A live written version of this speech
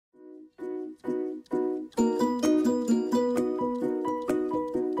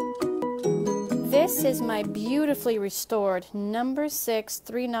This is my beautifully restored number 6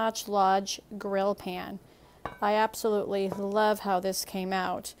 3-notch Lodge grill pan. I absolutely love how this came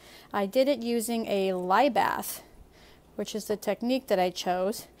out. I did it using a lye bath, which is the technique that I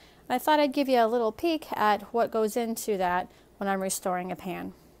chose. I thought I'd give you a little peek at what goes into that when I'm restoring a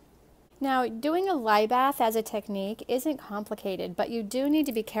pan. Now, doing a lye bath as a technique isn't complicated, but you do need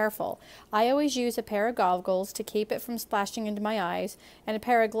to be careful. I always use a pair of goggles to keep it from splashing into my eyes, and a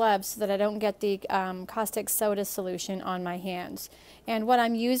pair of gloves so that I don't get the caustic soda solution on my hands. And what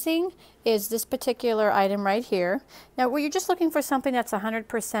I'm using is this particular item right here. Now, you're just looking for something that's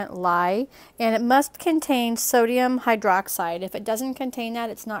 100% lye, and it must contain sodium hydroxide. If it doesn't contain that,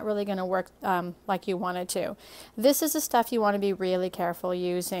 it's not really going to work like you want it to. This is the stuff you want to be really careful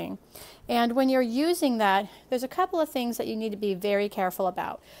using. And when you're using that, there's a couple of things that you need to be very careful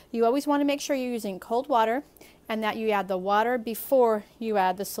about. You always want to make sure you're using cold water, and that you add the water before you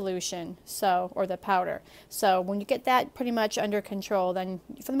add the solution, or the powder. So when you get that pretty much under control, then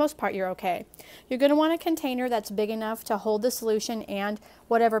for the most part you're okay. You're going to want a container that's big enough to hold the solution and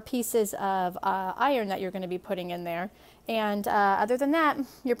whatever pieces of iron that you're going to be putting in there. And other than that,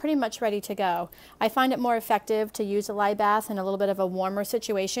 you're pretty much ready to go. I find it more effective to use a lye bath in a little bit of a warmer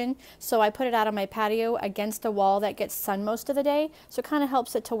situation, so I put it out on my patio against a wall that gets sun most of the day, so it kind of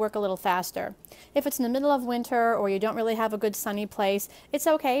helps it to work a little faster. If it's in the middle of winter or you don't really have a good sunny place, it's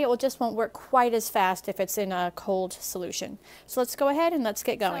okay. It just won't work quite as fast if it's in a cold solution. So let's go ahead and let's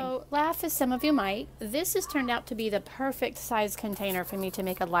get going. So laugh as some of you might, this has turned out to be the perfect size container for me to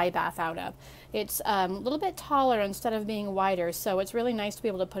make a lye bath out of. It's a little bit taller instead of being wider, so it's really nice to be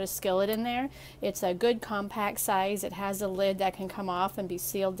able to put a skillet in there. It's a good compact size. It has a lid that can come off and be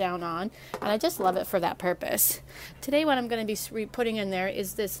sealed down on, and I just love it for that purpose. Today what I'm going to be putting in there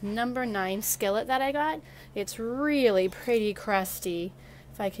is this number 9 skillet that I got. It's really pretty crusty.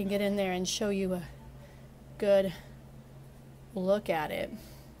 If I can get in there and show you a good look at it.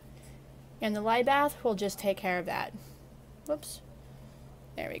 And the lye bath will just take care of that. Whoops.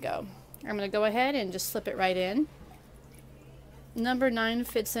 There we go. I'm going to go ahead and just slip it right in. Number 9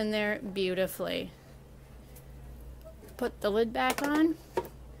 fits in there beautifully. Put the lid back on,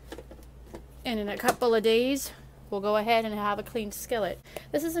 and in a couple of days we'll go ahead and have a clean skillet.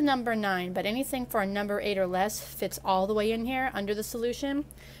 This is a number 9, but anything for a number 8 or less fits all the way in here under the solution.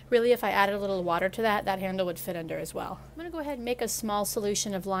 Really, if I added a little water to that, that handle would fit under as well. I'm going to go ahead and make a small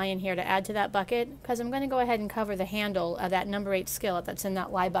solution of lye in here to add to that bucket, because I'm going to go ahead and cover the handle of that number 8 skillet that's in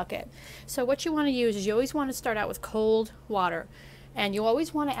that lye bucket. So what you want to use is you always want to start out with cold water, and you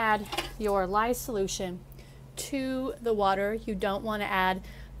always want to add your lye solution to the water. You don't want to add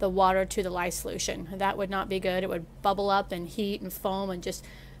the water to the lye solution. That would not be good. It would bubble up and heat and foam and just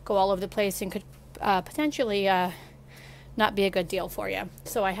go all over the place and could potentially not be a good deal for you.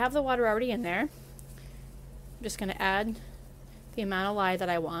 So I have the water already in there. I'm just going to add the amount of lye that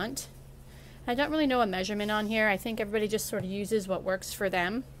I want. I don't really know a measurement on here. I think everybody just sort of uses what works for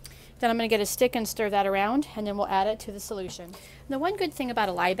them. Then I'm going to get a stick and stir that around, and then we'll add it to the solution. And the one good thing about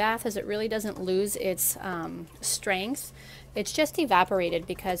a lye bath is it really doesn't lose its strength. It's just evaporated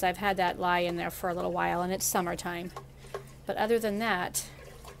because I've had that lye in there for a little while and it's summertime. But other than that,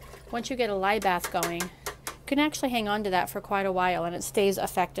 once you get a lye bath going, you can actually hang on to that for quite a while and it stays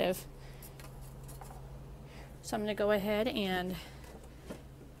effective. So I'm going to go ahead and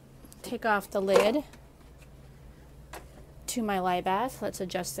take off the lid to my lye bath. Let's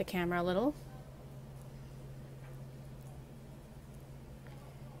adjust the camera a little.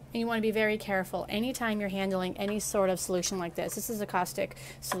 And you want to be very careful anytime you're handling any sort of solution like this. This is a caustic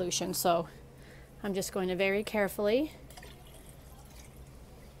solution, so I'm just going to very carefully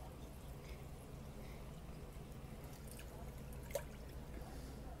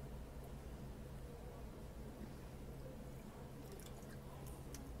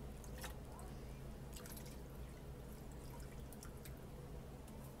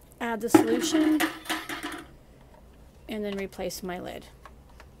add the solution and then replace my lid.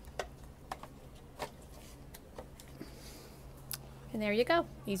 And there you go,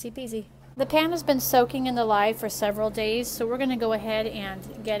 easy peasy. The pan has been soaking in the lye for several days, so we're going to go ahead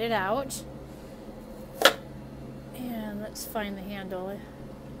and get it out. And let's find the handle.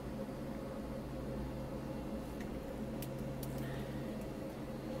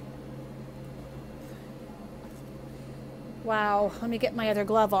 Wow, let me get my other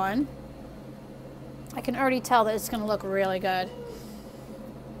glove on. I can already tell that it's going to look really good.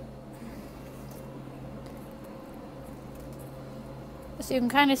 So you can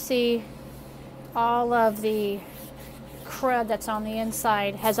kind of see all of the crud that's on the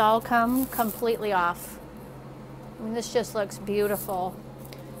inside has all come completely off. I mean, this just looks beautiful.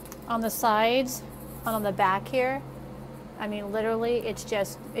 On the sides, on the back here, I mean, literally, it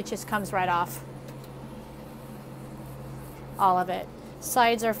just comes right off. All of it.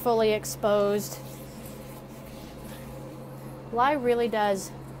 Sides are fully exposed. Lye really does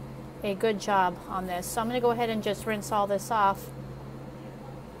a good job on this. So I'm going to go ahead and just rinse all this off.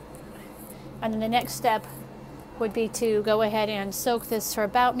 And then the next step would be to go ahead and soak this for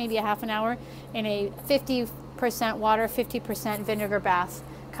about maybe a half an hour in a 50% water, 50% vinegar bath.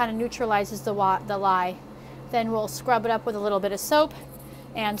 Kind of neutralizes the lye. Then we'll scrub it up with a little bit of soap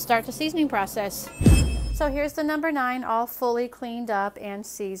and start the seasoning process. So here's the number 9, all fully cleaned up and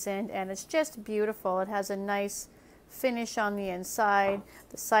seasoned, and it's just beautiful. It has a nice finish on the inside.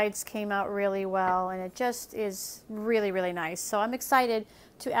 The sides came out really well, and it just is really, really nice. So I'm excited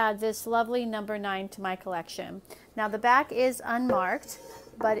to add this lovely number 9 to my collection. Now the back is unmarked,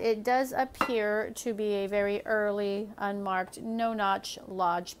 but it does appear to be a very early unmarked no-notch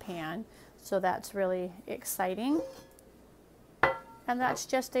Lodge pan. So that's really exciting. And that's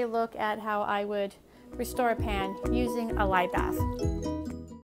just a look at how I would restore a pan using a lye bath.